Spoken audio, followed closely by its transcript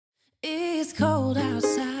cold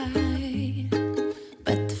outside,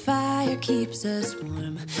 but the fire keeps us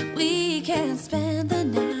warm. We can spend the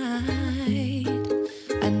night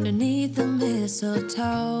underneath the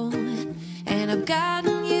mistletoe. And I've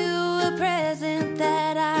gotten you a present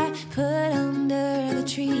that I put under the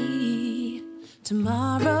tree.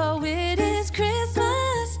 Tomorrow it is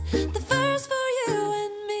Christmas, the first for you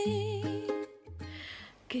and me.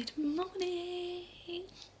 Good morning.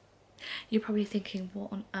 You're probably thinking,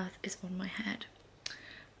 what on earth is on my head?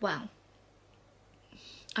 Well,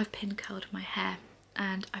 I've pin curled my hair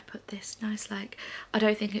and I put this nice, like, I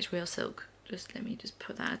don't think it's real silk. Let me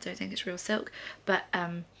put that, I don't think it's real silk, but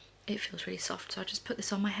it feels really soft, so I just put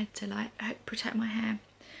this on my head to like protect my hair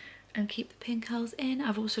and keep the pin curls in.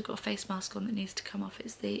 I've also got a face mask on that needs to come off.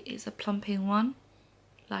 It's a plumping one,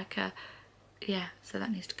 like a, yeah, so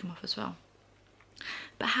that needs to come off as well.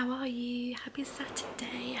 But how are you? Happy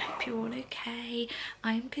Saturday. I hope you're all okay.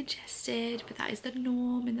 I am congested, but that is the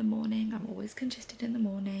norm in the morning. I'm always congested in the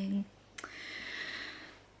morning.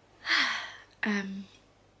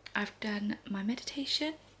 I've done my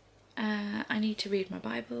meditation. I need to read my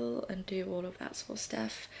Bible and do all of that sort of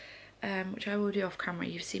stuff, which I will do off camera.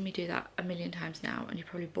 You've seen me do that a million times now and you're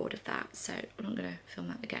probably bored of that, so I'm not going to film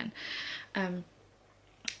that again.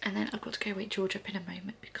 And then I've got to go wake George up in a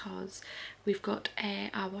moment because we've got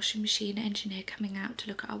our washing machine engineer coming out to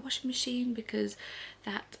look at our washing machine because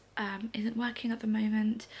that isn't working at the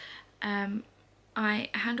moment. I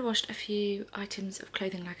hand washed a few items of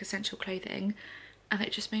clothing, like essential clothing, and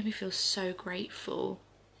it just made me feel so grateful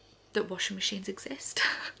that washing machines exist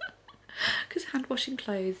because hand washing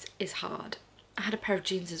clothes is hard. I had a pair of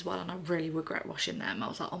jeans as well and I really regret washing them. I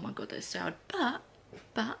was like, oh my god, they're so hard.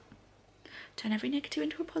 But turn every negative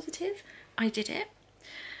into a positive. I did it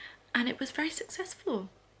and it was very successful.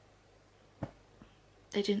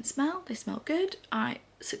 They didn't smell, they smelled good. I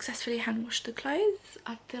successfully hand washed the clothes.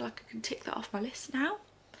 I feel like I can tick that off my list now.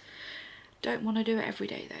 Don't want to do it every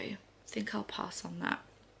day though. I think I'll pass on that.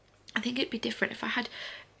 I think it'd be different if I had,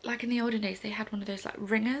 like in the olden days, they had one of those like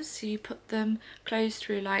ringers, so you put them clothes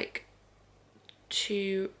through like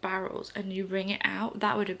 2 barrels and you wring it out.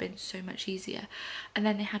 That would have been so much easier. And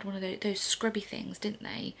then they had one of those scrubby things, didn't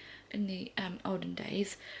they, in the olden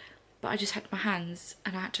days, but I just had my hands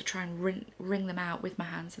and I had to try and wring them out with my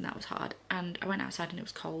hands, and that was hard, and I went outside and it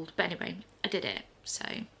was cold, but anyway, I did it. So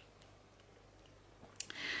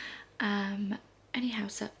any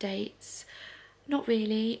house updates? Not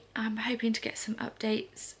really. I'm hoping to get some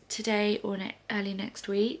updates today or early next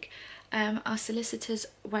week. Our solicitor's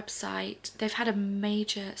website, they've had a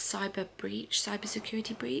major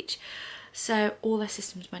cybersecurity breach. So all their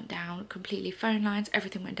systems went down completely, phone lines,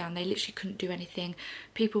 everything went down. They literally couldn't do anything.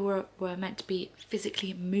 People were meant to be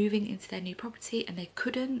physically moving into their new property and they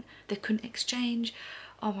couldn't exchange.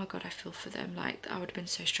 Oh my god, I feel for them. Like, I would have been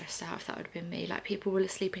so stressed out if that would have been me. Like, people were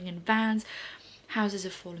sleeping in vans, houses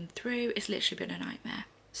have fallen through. It's literally been a nightmare.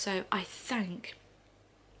 So I thank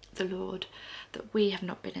the Lord that we have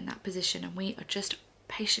not been in that position and we are just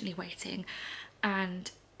patiently waiting,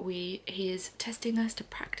 and he is testing us to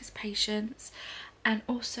practice patience. And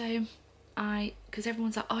also because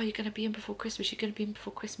everyone's like, oh, you're going to be in before Christmas, you're going to be in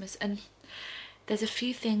before Christmas, and there's a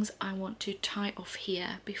few things I want to tie off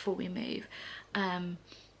here before we move.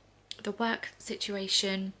 The work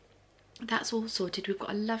situation, that's all sorted. We've got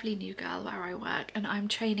a lovely new girl where I work and I'm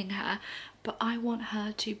training her, but I want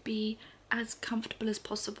her to be as comfortable as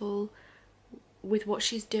possible with what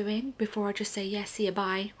she's doing before I just say yes, see you,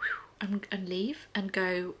 bye, and leave and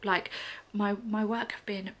go. Like, my work have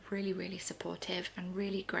been really supportive and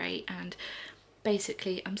really great, and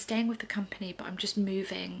basically I'm staying with the company but I'm just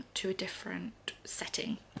moving to a different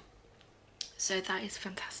setting. So that is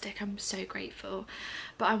fantastic. I'm so grateful,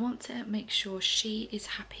 but I want to make sure she is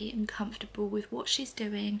happy and comfortable with what she's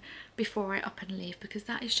doing before I up and leave, because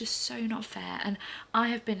that is just so not fair. And I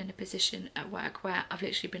have been in a position at work where I've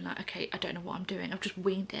literally been like, okay, I don't know what I'm doing, I've just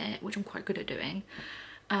winged it, which I'm quite good at doing,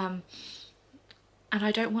 and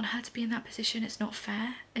I don't want her to be in that position. It's not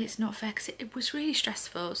fair. It's not fair because it was really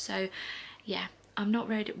stressful. So yeah, I'm not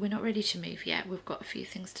ready. We're not ready to move yet. We've got a few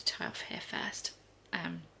things to tie off here first.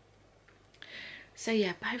 So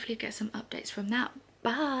yeah, but hopefully get some updates from that.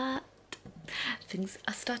 But things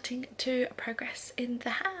are starting to progress in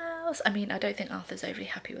the house. I mean, I don't think Arthur's overly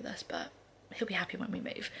happy with us, but he'll be happy when we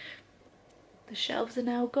move. The shelves are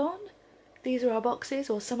now gone. These are our boxes,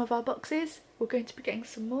 or some of our boxes. We're going to be getting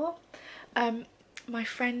some more. My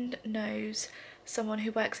friend knows someone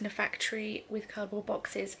who works in a factory with cardboard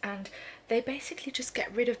boxes, and they basically just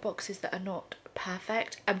get rid of boxes that are not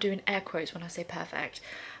perfect. I'm doing air quotes when I say perfect.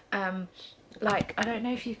 like, I don't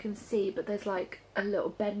know if you can see, but there's like a little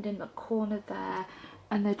bend in the corner there,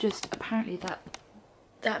 and they're just, apparently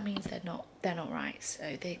that means they're not right,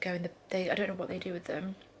 so they go in the, I don't know what they do with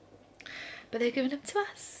them, but they're giving them to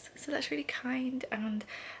us, so that's really kind. And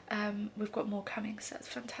we've got more coming, so that's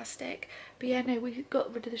fantastic. But yeah, no, we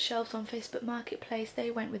got rid of the shelves on Facebook Marketplace.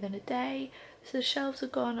 They went within a day, so the shelves are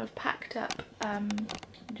gone. I've packed up, I'll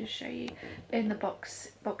just show you in the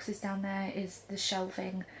boxes down there is the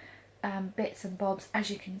shelving, bits and bobs.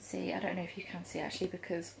 As you can see, I don't know if you can see actually,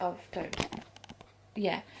 because of,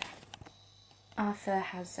 yeah, Arthur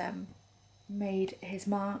has made his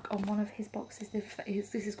mark on one of his boxes.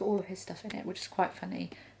 This has got all of his stuff in it, which is quite funny.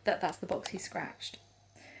 That's the box he scratched,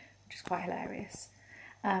 which is quite hilarious.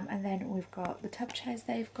 And then we've got the tub chairs.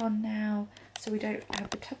 They've gone now, so we don't have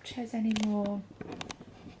the tub chairs anymore.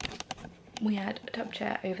 We had a tub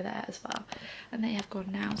chair over there as well, and they have gone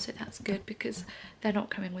now, so that's good, because they're not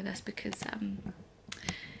coming with us, because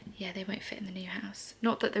yeah, they won't fit in the new house.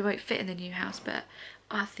 Not that they won't fit in the new house, but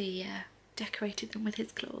Arthur decorated them with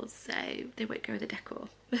his claws, so they won't go with the decor.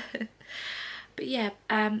 But yeah,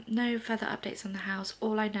 no further updates on the house.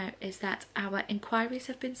 All I know is that our inquiries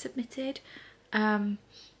have been submitted, or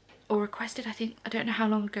requested. I don't know how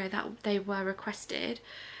long ago that they were requested,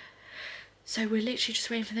 so we're literally just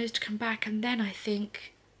waiting for those to come back, and then I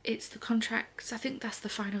think it's the contracts. I think that's the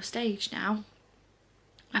final stage now.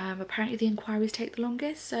 Apparently the inquiries take the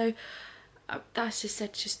longest, so that's just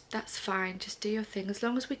said, that's fine, just do your thing. As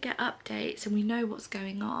long as we get updates and we know what's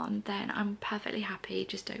going on, then I'm perfectly happy.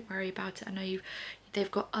 Just don't worry about it. I know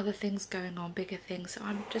they've got other things going on, bigger things, so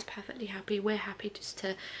I'm just perfectly happy. We're happy just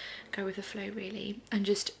to go with the flow, really, and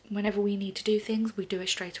just whenever we need to do things, we do it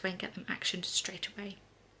straight away and get them actioned straight away.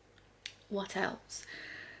 What else?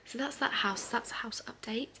 So that's that house. That's a house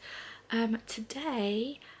update.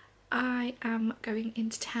 Today I am going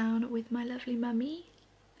into town with my lovely mummy.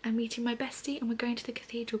 I'm meeting my bestie, and we're going to the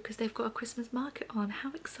cathedral because they've got a Christmas market on.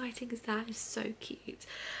 How exciting is that? It's so cute.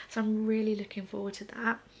 So I'm really looking forward to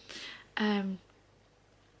that.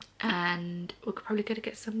 And we're probably going to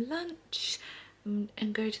get some lunch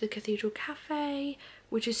and go to the cathedral cafe,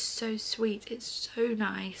 which is so sweet. It's so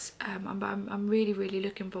nice. I'm really, really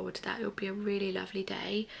looking forward to that. It'll be a really lovely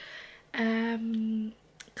day.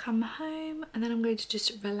 Come home, and then I'm going to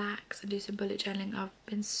just relax and do some bullet journaling. I've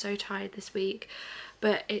been so tired this week,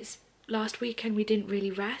 but it's last weekend we didn't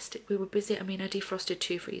really rest. We were busy. I mean, I defrosted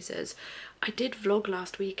 2 freezers. I did vlog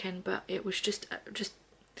last weekend, but it was just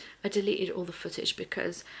I deleted all the footage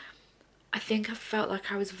because I think I felt like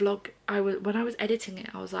I was when I was editing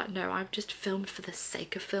it, I was like, no, I've just filmed for the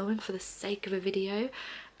sake of filming, for the sake of a video,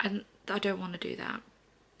 and I don't want to do that.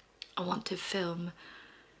 I want to film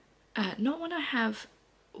not when I have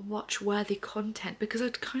watch-worthy content, because I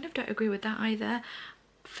kind of don't agree with that either.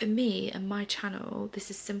 For me and my channel, this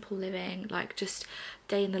is simple living, like just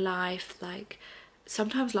day in the life. Like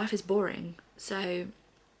sometimes life is boring, so,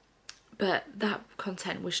 but that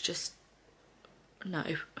content was just no.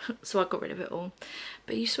 So I got rid of it all.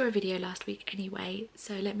 But you saw a video last week anyway,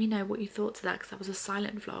 so let me know what you thought to that, because that was a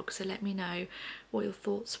silent vlog. So let me know what your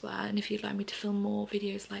thoughts were, and if you'd like me to film more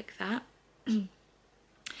videos like that. And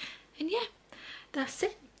yeah, that's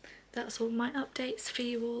it. That's all my updates for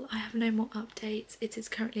you all. I have no more updates. It is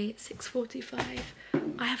currently 6:45.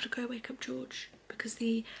 I have to go wake up George because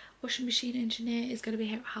the washing machine engineer is going to be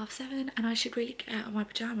here at 7:30, and I should really get out of my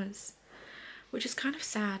pyjamas, which is kind of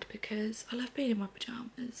sad because I love being in my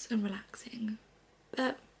pyjamas and relaxing.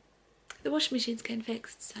 But the washing machine's getting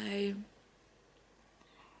fixed, so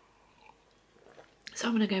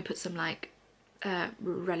I'm going to go put some like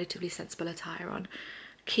relatively sensible attire on,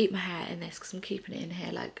 keep my hair in this because I'm keeping it in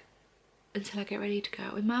here like until I get ready to go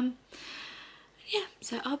out with Mum. Yeah,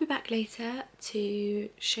 so I'll be back later to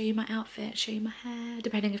show you my outfit, show you my hair,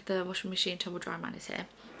 depending if the washing machine tumble dry man is here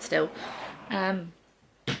still. And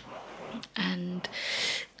then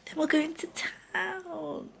we'll go into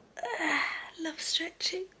town. Love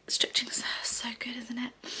stretching. Stretching's so good, isn't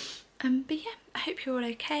it? But yeah, I hope you're all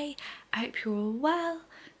okay. I hope you're all well,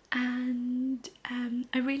 and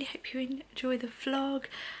I really hope you enjoy the vlog.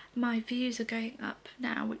 My views are going up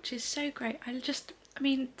now, which is so great. I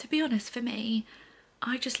mean, to be honest, for me,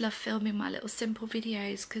 I just love filming my little simple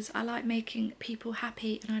videos because I like making people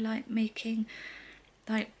happy, and I like making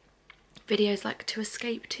like videos like to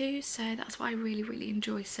escape to, so that's what I really, really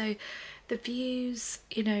enjoy. So the views,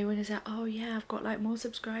 you know, when it's like, oh yeah, I've got like more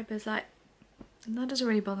subscribers, like that doesn't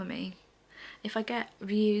really bother me. If I get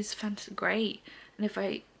views, great, and if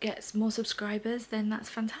I get more subscribers, then that's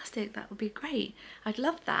fantastic. That would be great. I'd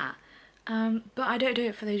love that. But I don't do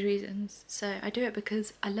it for those reasons. So I do it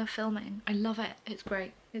because I love filming. I love it. It's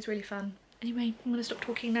great. It's really fun. Anyway, I'm gonna stop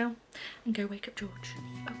talking now and go wake up George.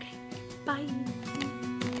 Okay, bye.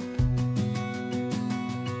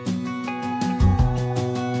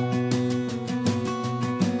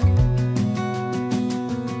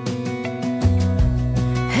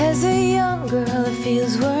 As a young girl, the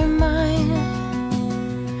fields were mine.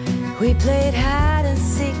 We played hide and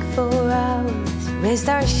seek for hours, raised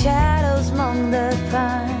our shadows among the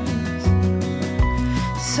pines.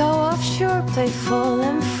 So offshore, playful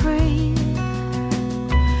and free,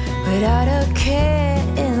 without a care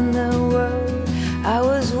in the world. I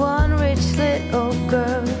was one rich little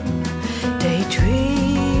girl,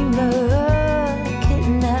 daydreamer,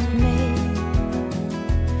 kidnap me,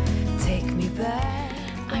 take me back.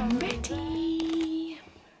 I'm ready.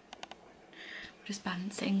 I'm just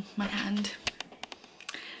balancing my hand.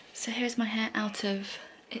 So here's my hair out of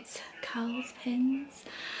its curls pins.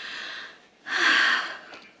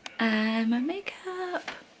 And my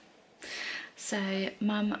makeup. So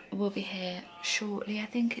mum will be here shortly. I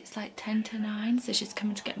think it's like 10 to 9, so she's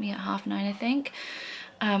coming to get me at 9:30, I think.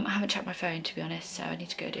 I haven't checked my phone, to be honest, so I need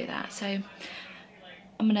to go do that. So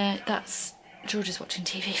that's George is watching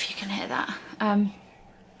TV, if you can hear that.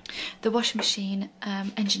 The washing machine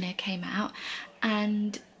engineer came out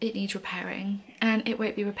and it needs repairing, and it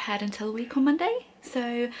won't be repaired until a week on Monday.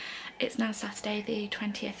 So it's now Saturday the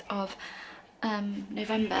 20th of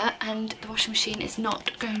November, and the washing machine is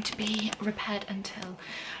not going to be repaired until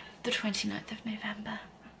the 29th of November.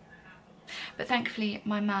 But thankfully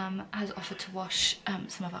my mum has offered to wash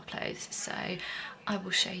some of our clothes, so I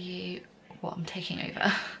will show you what I'm taking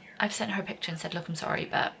over. I've sent her a picture and said, look, I'm sorry,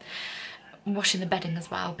 but I'm washing the bedding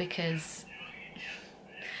as well because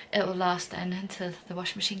it will last then until the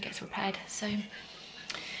washing machine gets repaired. So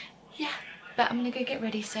yeah. But I'm gonna go get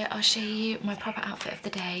ready, so I'll show you my proper outfit of the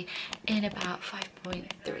day in about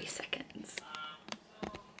 5.3 seconds.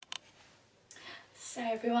 So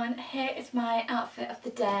everyone, here is my outfit of the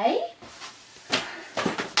day.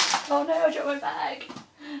 Oh no, I dropped my bag.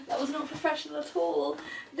 That was not professional at all.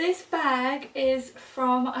 This bag is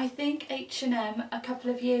from, I think, H&M a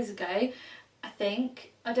couple of years ago. I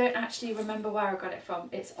think. I don't actually remember where I got it from.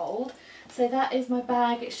 It's old. So that is my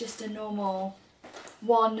bag. It's just a normal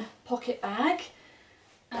one pocket bag,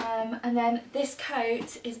 and then this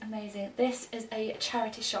coat is amazing. This is a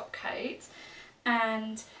charity shop coat,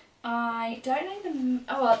 and I don't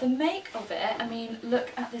know the make of it. I mean,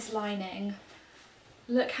 look at this lining.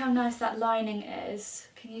 Look how nice that lining is.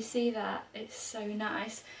 Can you see that? It's so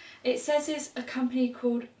nice. It says it's a company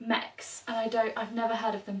called Mex, and I've never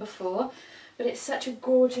heard of them before, but it's such a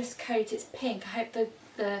gorgeous coat. It's pink. I hope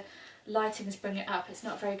the lighting is bringing it up. It's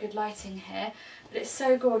not very good lighting here, but it's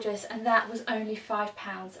so gorgeous, and that was only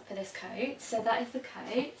 £5 for this coat. So that is the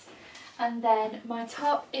coat, and then my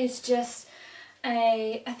top is just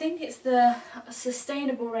I think it's the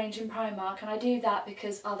sustainable range in Primark, and I do that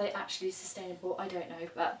because are they actually sustainable? I don't know,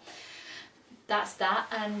 but that's that.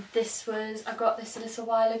 And I got this a little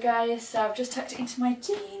while ago, so I've just tucked it into my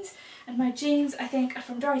jeans, and my jeans I think are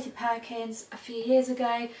from Dorothy Perkins a few years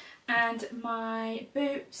ago. And my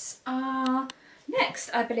boots are next,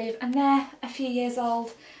 I believe, and they're a few years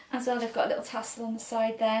old as well. They've got a little tassel on the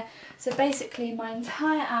side there. So basically my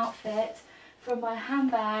entire outfit, from my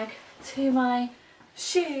handbag to my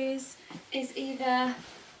shoes, is either,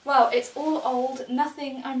 well, it's all old,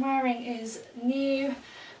 nothing I'm wearing is new,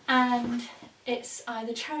 and it's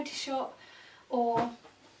either charity shop or,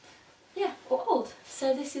 yeah, or old.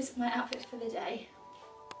 So this is my outfit for the day.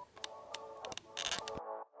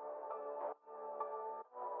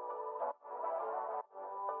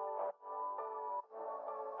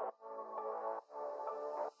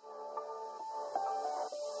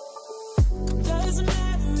 Doesn't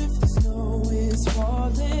matter if the snow is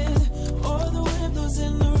falling or the wind blows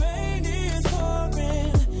and the rain is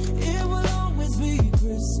pouring. It will always be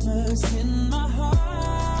Christmas in my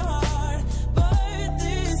heart. But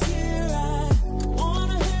this year I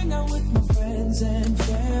wanna hang out with my friends and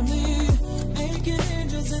family, making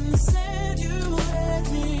angels in the sand. You and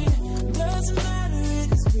me. Doesn't matter,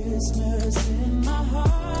 it's Christmas in my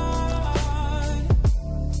heart.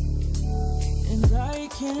 And I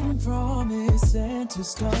can promise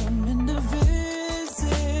Santa's coming to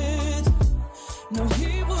visit. No,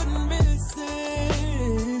 he wouldn't miss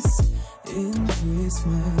this in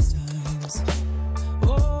Christmas times.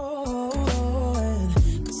 Oh, and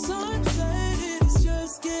the sunset is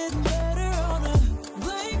just getting better on a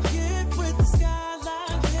blanket with the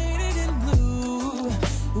skyline painted in blue.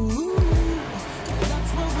 Ooh,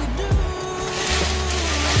 that's what we do.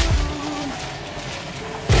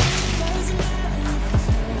 Doesn't matter if the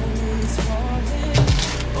snow is falling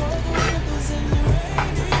or the wind blows and the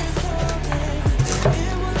rain is pouring.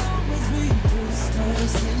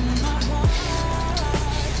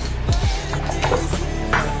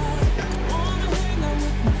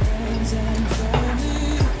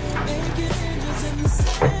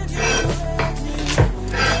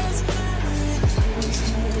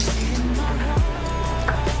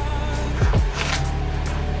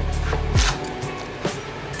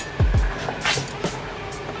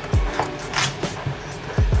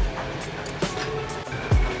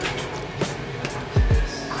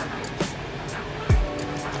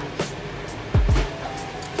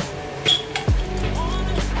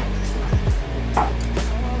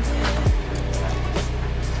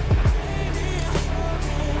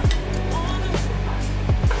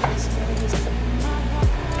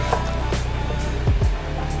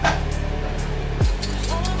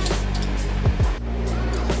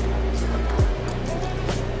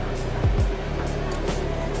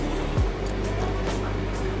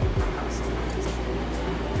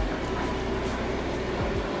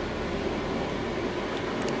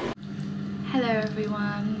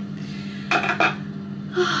 everyone.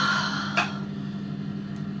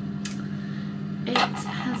 It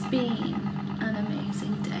has been an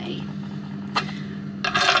amazing day.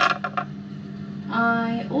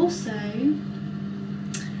 I also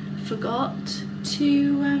forgot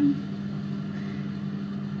to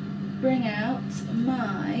bring out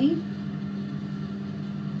my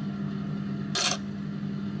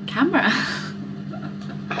camera.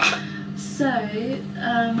 So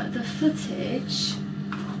the footage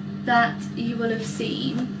that you will have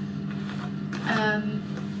seen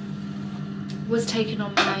was taken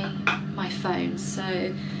on my phone,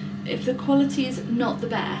 so if the quality is not the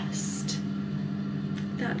best,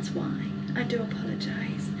 that's why. I do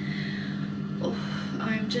apologise. Oh,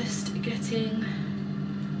 I'm just getting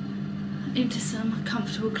into some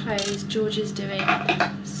comfortable clothes. George is doing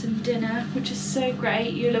some dinner, which is so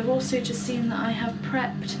great. You'll have also just seen that I have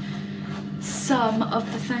prepped some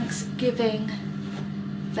of the Thanksgiving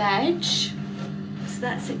veg, so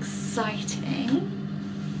that's exciting.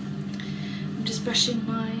 I'm just brushing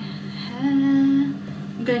my hair.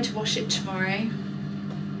 I'm going to wash it tomorrow.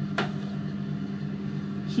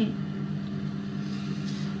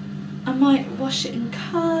 I might wash it and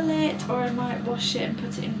curl it, or I might wash it and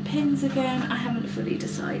put it in pins again. I haven't fully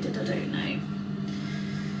decided, I don't know.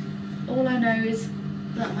 All I know is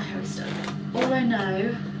that my hair is done. All I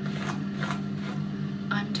know,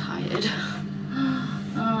 I'm tired.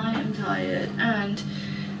 I am tired, and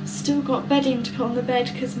still got bedding to put on the bed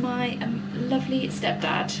because my lovely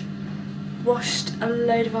stepdad washed a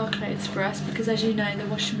load of our clothes for us, because as you know the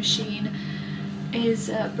washing machine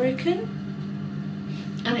is broken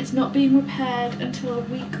and it's not being repaired until a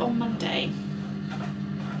week on Monday.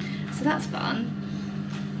 So that's fun.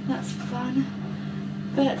 That's fun.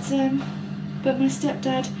 But my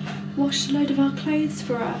stepdad washed a load of our clothes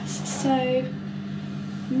for us, so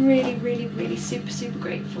I'm really super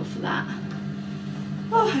grateful for that.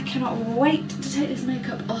 Oh, I cannot wait to take this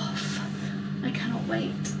makeup off. I cannot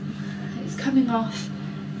wait. It's coming off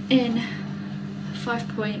in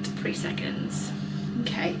 5.3 seconds.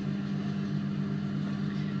 Okay.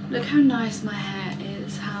 Look how nice my hair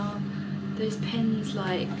is, how those pins,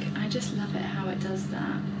 like, I just love it how it does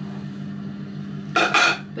that.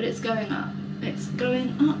 But it's going up. It's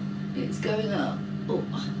going up. It's going up. Oh.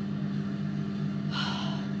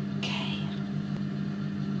 Okay.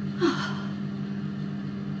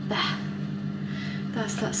 There.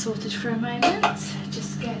 That's that sorted for a moment.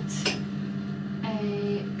 Just get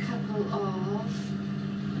a couple of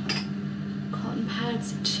cotton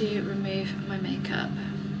pads to remove my makeup.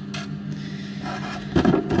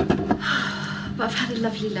 But I've had a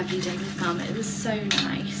lovely day with Mum. It was so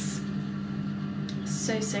nice.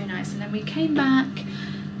 So nice. And then we came back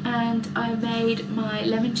and I made my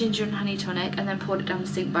lemon ginger and honey tonic and then poured it down the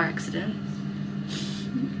sink by accident.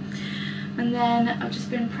 And then I've just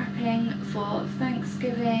been prepping for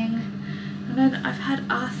Thanksgiving, and then I've had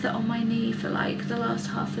Arthur on my knee for like the last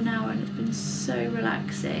half an hour and it's been so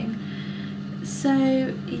relaxing. So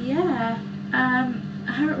yeah, I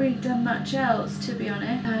haven't really done much else, to be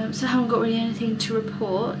honest, so I haven't got really anything to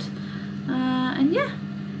report, and yeah,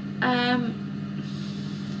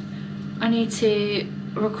 I need to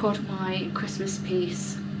record my Christmas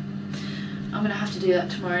piece. I'm gonna have to do that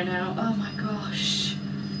tomorrow now. Oh my gosh.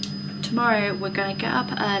 Tomorrow we're gonna get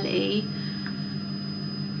up early.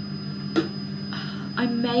 I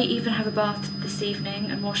may even have a bath this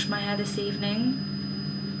evening and wash my hair this evening.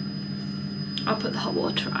 I'll put the hot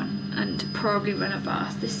water on and probably run a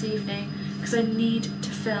bath this evening because I need to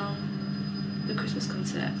film the Christmas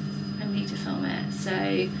concert. I need to film it,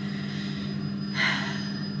 so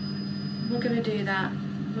we're gonna do that.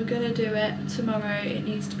 We're gonna do it tomorrow. It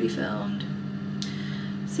needs to be filmed.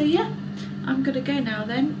 So yeah, I'm gonna go now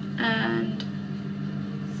then and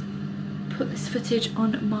put this footage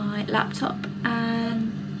on my laptop.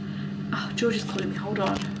 And oh, George is calling me, hold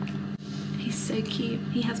on. He's so cute.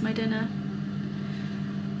 He has my dinner.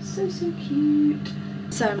 So cute.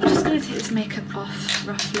 So I'm just gonna take this makeup off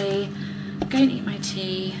roughly, go and eat my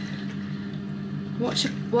tea, watch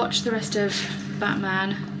the rest of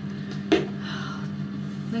Batman,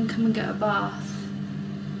 then come and get a bath.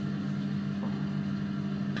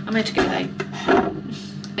 I'm going to go though.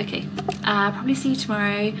 Okay, I'll probably see you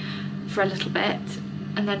tomorrow for a little bit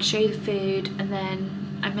and then show you the food, and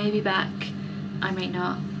then I may be back, I may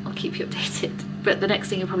not, I'll keep you updated. But the next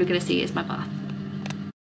thing you're probably going to see is my bath.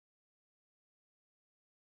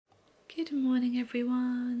 Good morning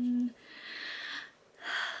everyone.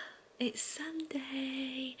 It's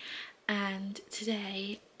Sunday and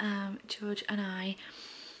today George and I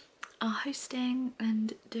are hosting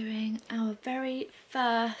and doing our very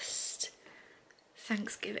first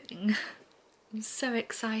Thanksgiving. I'm so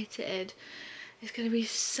excited. It's going to be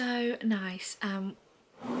so nice.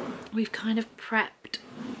 We've kind of prepped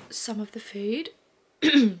some of the food,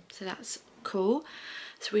 so that's cool.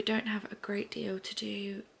 So we don't have a great deal to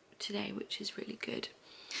do today, which is really good.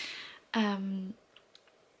 And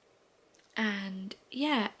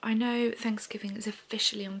yeah, I know Thanksgiving is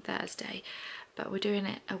officially on Thursday, but we're doing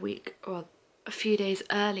it a week or a few days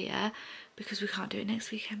earlier because we can't do it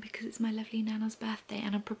next weekend because it's my lovely Nana's birthday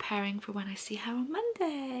and I'm preparing for when I see her on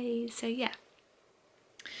Monday. So yeah,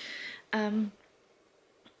 I'm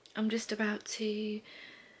just about to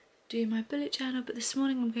do my bullet journal, but this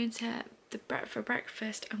morning I'm going to, for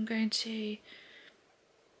breakfast, I'm going to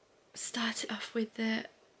start it off with the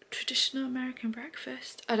traditional American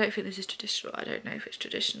breakfast. I don't think this is traditional, I don't know if it's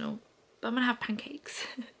traditional, but I'm gonna have pancakes.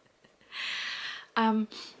 But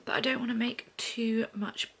I don't want to make too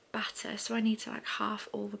much batter, so I need to like half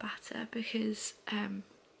all the batter because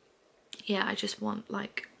yeah, I just want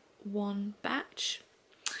like one batch.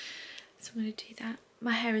 So I'm going to do that.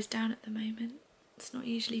 My hair is down at the moment. It's not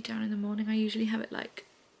usually down in the morning. I usually have it like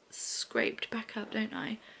scraped back up, don't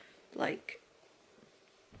I? Like,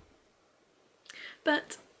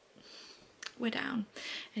 but we're down.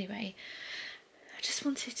 Anyway, I just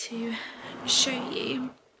wanted to show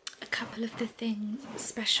you a couple of the things,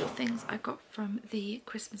 special things I got from the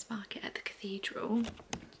Christmas market at the cathedral.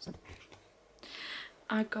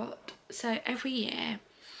 So every year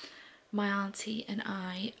my auntie and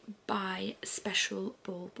I buy special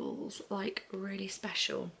baubles, like really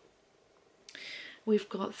special. We've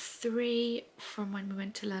got 3 from when we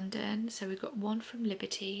went to London, so we've got 1 from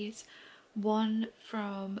Liberty's, 1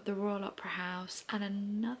 from the Royal Opera House, and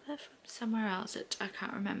another from somewhere else that I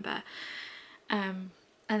can't remember.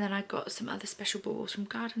 And then I got some other special baubles from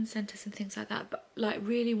garden centres and things like that, but like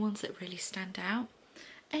really ones that really stand out.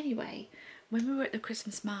 Anyway, when we were at the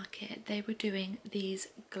Christmas market, they were doing these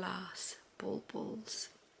glass baubles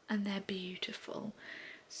and they're beautiful.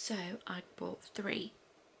 So I bought 3.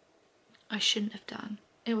 I shouldn't have done.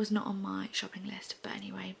 It was not on my shopping list, but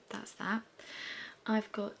anyway, that's that. I've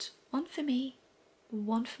got 1 for me,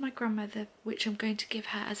 1 for my grandmother, which I'm going to give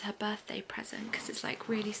her as her birthday present because it's like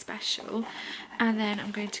really special, and then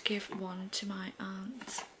I'm going to give 1 to my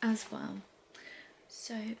aunt as well.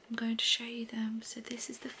 So I'm going to show you them. So this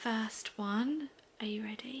is the first one. Are you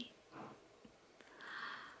ready?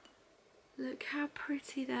 Look how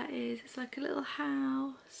pretty that is. It's like a little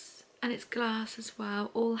house and it's glass as well,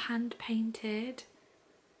 all hand painted.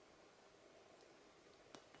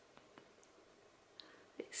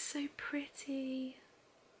 It's so pretty.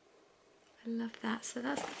 I love that. So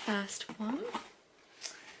that's the first one.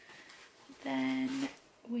 Then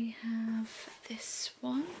we have this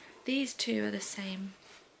one. These 2 are the same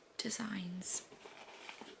designs,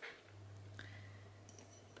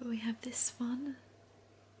 but we have this one,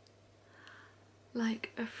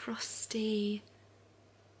 like a frosty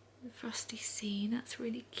scene. That's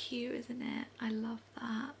really cute, isn't it? I love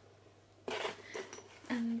that.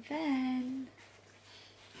 And then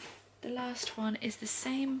the last one is the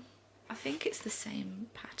same, I think it's the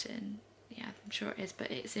same pattern, yeah, I'm sure it is,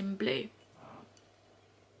 but it's in blue.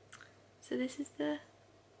 So this is that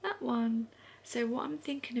one. So what I'm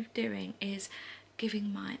thinking of doing is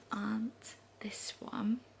giving my aunt this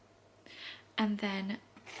one, and then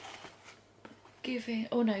giving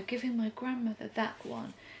my grandmother that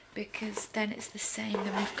one, because then it's the same,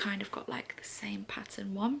 then we've kind of got like the same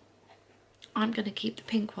pattern one. I'm going to keep the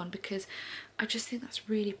pink one because I just think that's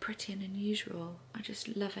really pretty and unusual. I just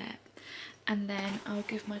love it. And then I'll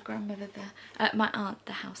give my grandmother my aunt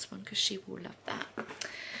the house one because she will love that.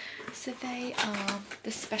 So they are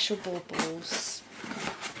the special baubles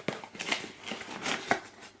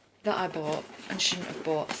that I bought and shouldn't have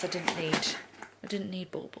bought because I didn't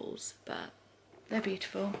need baubles, but they're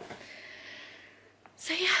beautiful.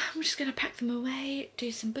 So yeah, I'm just going to pack them away,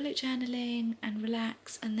 do some bullet journaling and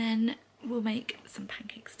relax, and then we'll make some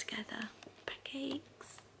pancakes together. Pancakes.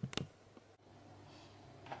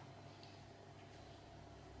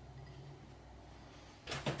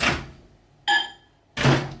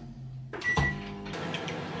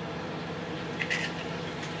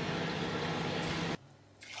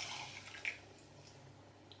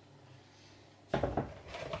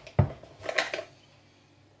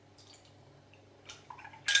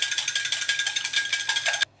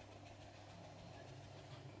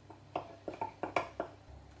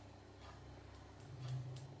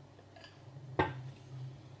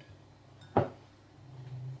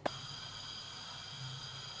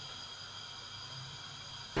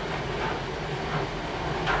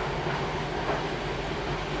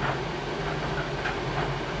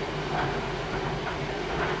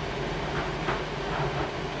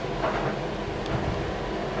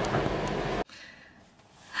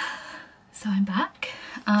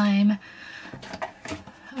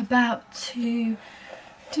 about to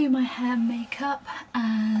do my hair and makeup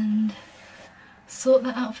and sort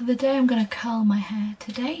that out for the day. I'm going to curl my hair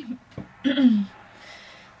today.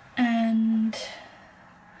 And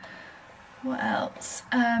what else?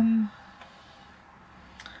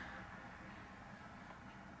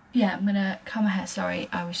 Yeah, I'm gonna curl my hair. Sorry,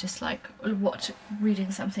 I was just like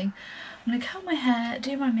reading something. I'm gonna curl my hair,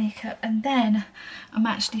 do my makeup, and then I'm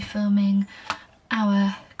actually filming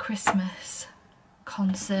our Christmas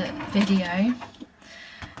concert video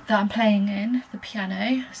that I'm playing in the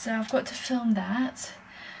piano. So I've got to film that,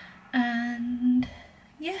 and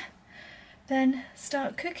yeah, then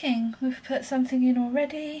start cooking. We've put something in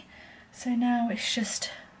already, so now it's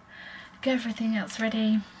just get everything else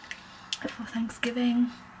ready for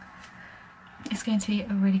Thanksgiving. It's going to be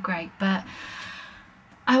really great, but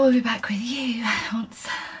I will be back with you once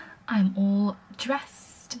I'm all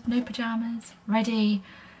dressed, no pyjamas, ready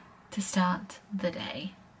to start the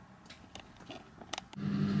day.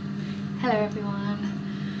 Hello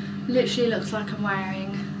everyone. Literally looks like I'm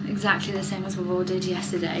wearing exactly the same as we all did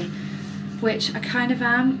yesterday, which I kind of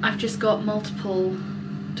am. I've just got multiple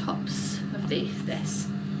tops of this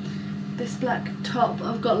black top.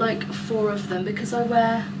 I've got like 4 of them because I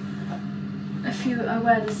wear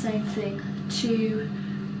the same thing to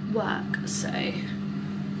work, so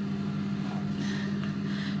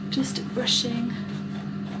just brushing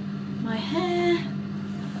my hair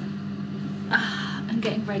and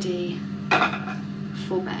getting ready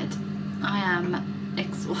for bed. I am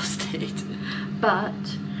exhausted,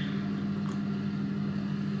 but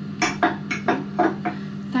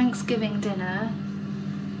Thanksgiving dinner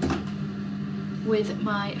with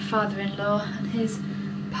my father-in-law and his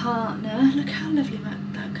partner. Look how lovely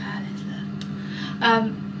that girl is,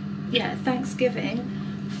 look. Yeah, Thanksgiving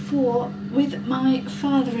with my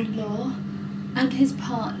father-in-law and his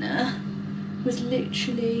partner was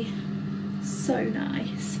literally so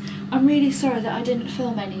nice. I'm really sorry that I didn't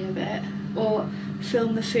film any of it or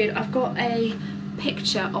film the food. I've got a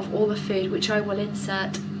picture of all the food which I will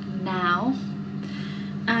insert now,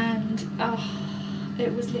 and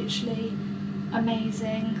it was literally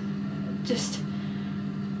amazing. Just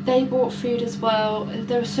they bought food as well.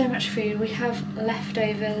 There was so much food. We have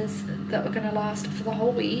leftovers that were going to last for the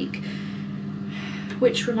whole week,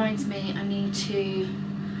 which reminds me I need to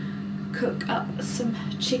cook up some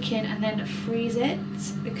chicken and then freeze it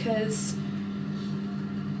because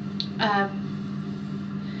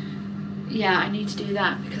yeah, I need to do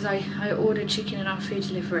that because I ordered chicken in our food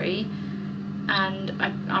delivery and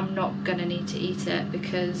I'm not gonna need to eat it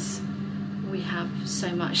because we have so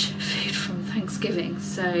much food from Thanksgiving,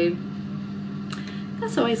 so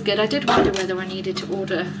that's always good. I did wonder whether I needed to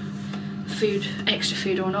order extra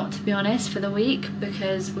food or not, to be honest, for the week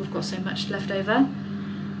because we've got so much left over,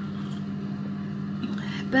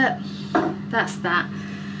 but that's that.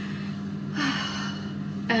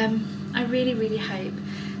 I really hope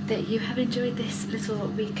that you have enjoyed this little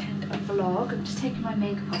weekend vlog. I'm just taking my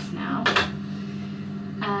makeup off now.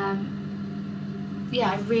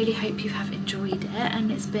 Yeah, I really hope you have enjoyed it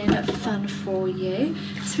and it's been fun for you.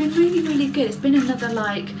 It's been really good. It's been another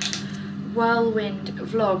like whirlwind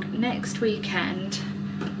vlog. Next weekend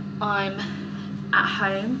I'm at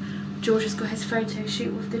home. George has got his photo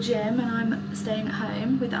shoot with the gym and I'm staying at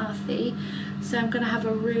home with Arthie. So I'm going to have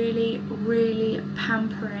a really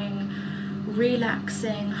pampering,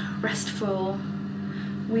 relaxing, restful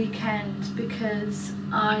weekend because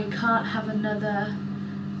I can't have another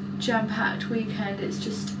jam-packed weekend. It's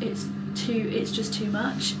just too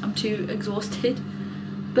much. I'm too exhausted,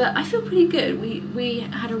 but I feel pretty good. We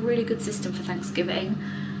had a really good system for Thanksgiving.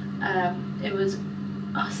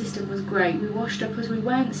 Our system was great. We washed up as we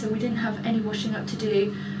went, so we didn't have any washing up to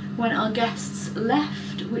do when our guests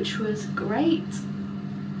left, which was great.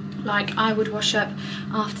 Like, I would wash up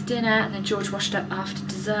after dinner and then George washed up after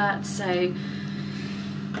dessert, so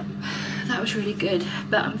that was really good.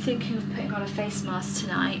 But I'm thinking of putting on a face mask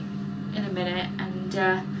tonight in a minute, and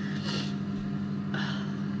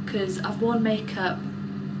because I've worn makeup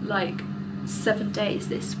like 7 days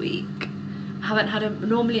this week. I haven't had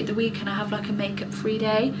normally at the weekend I have like a makeup free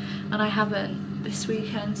day, and I haven't this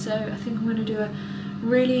weekend, so I think I'm going to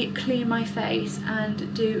really clean my face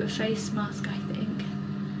and do a face mask, I think,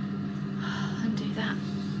 and do that.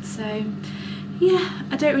 So yeah,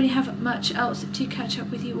 I don't really have much else to catch up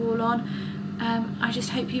with you all on. I just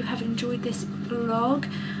hope you have enjoyed this vlog.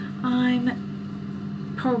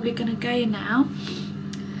 I'm probably going to go now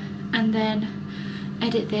and then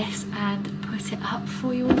edit this and put it up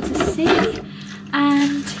for you all to see,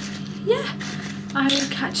 and yeah, I will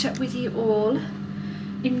catch up with you all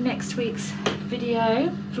in next week's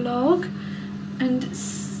video vlog, and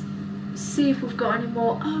see if we've got any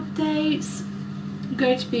more updates. I'm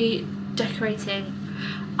going to be decorating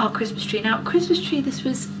our Christmas tree. Now, Christmas tree, this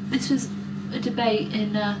was a debate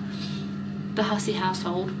in the Hussey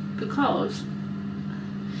household, because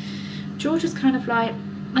George was kind of like,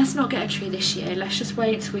 let's not get a tree this year, let's just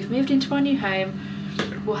wait until we've moved into our new home.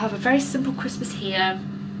 We'll have a very simple Christmas here,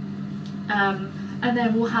 and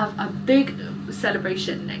then we'll have a big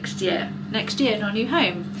celebration next year in our new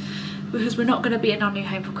home, because we're not going to be in our new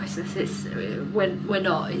home for Christmas. It's we're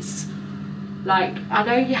not. It's like, I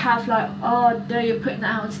know you have like, oh no, you're putting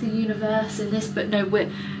that out into the universe and this, but no,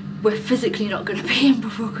 we're physically not going to be in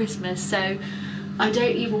before Christmas. So I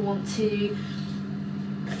don't even want to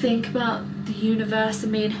think about the universe. I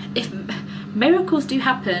mean, if miracles do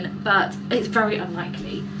happen, but it's very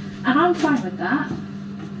unlikely, and I'm fine with that.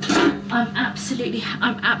 I'm absolutely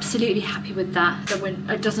happy with that. That when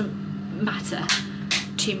it doesn't matter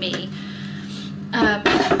to me.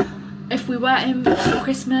 If we were in for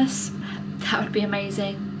Christmas, that would be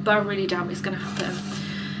amazing, but I really doubt it's going to happen.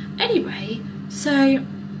 Anyway, so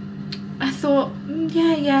I thought,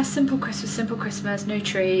 yeah, simple Christmas, no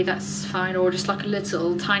tree, that's fine, or just like a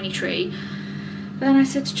little tiny tree. But then I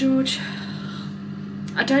said to George,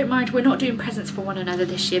 I don't mind, we're not doing presents for one another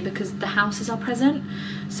this year because the house is our present,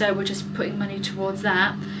 so we're just putting money towards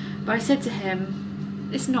that. But I said to him,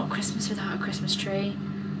 it's not Christmas without a Christmas tree.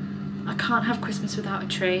 I can't have Christmas without a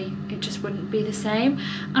tree. It just wouldn't be the same.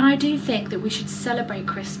 And I do think that we should celebrate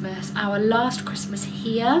Christmas, our last Christmas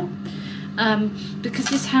here, because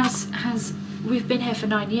this house we've been here for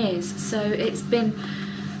 9 years, so it's been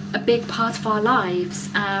a big part of our lives.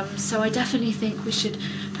 So I definitely think we should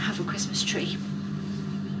have a Christmas tree.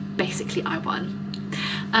 Basically, I won.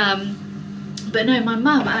 But no, my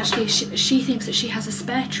mum actually, she thinks that she has a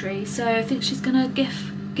spare tree, so I think she's gonna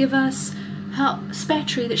give us her spare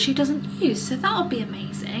tree that she doesn't use, so that'll be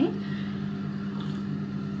amazing.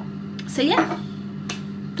 So yeah,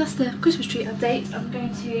 that's the Christmas tree update. I'm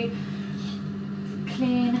going to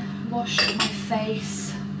wash my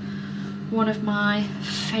face, one of my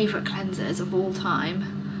favourite cleansers of all time,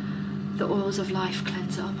 the Oils of Life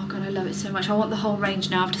cleanser. Oh my god, I love it so much. I want the whole range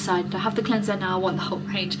now. I've decided I have the cleanser now, I want the whole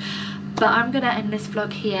range. But I'm gonna end this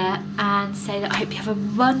vlog here and say that I hope you have a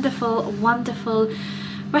wonderful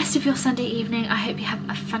rest of your Sunday evening. I hope you have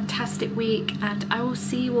a fantastic week, and I will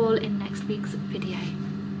see you all in next week's video.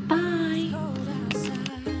 Bye!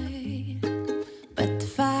 But the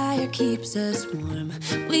fire keeps us warm.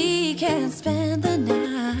 We can spend the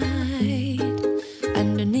night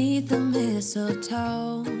underneath the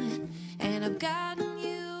mistletoe, and I've got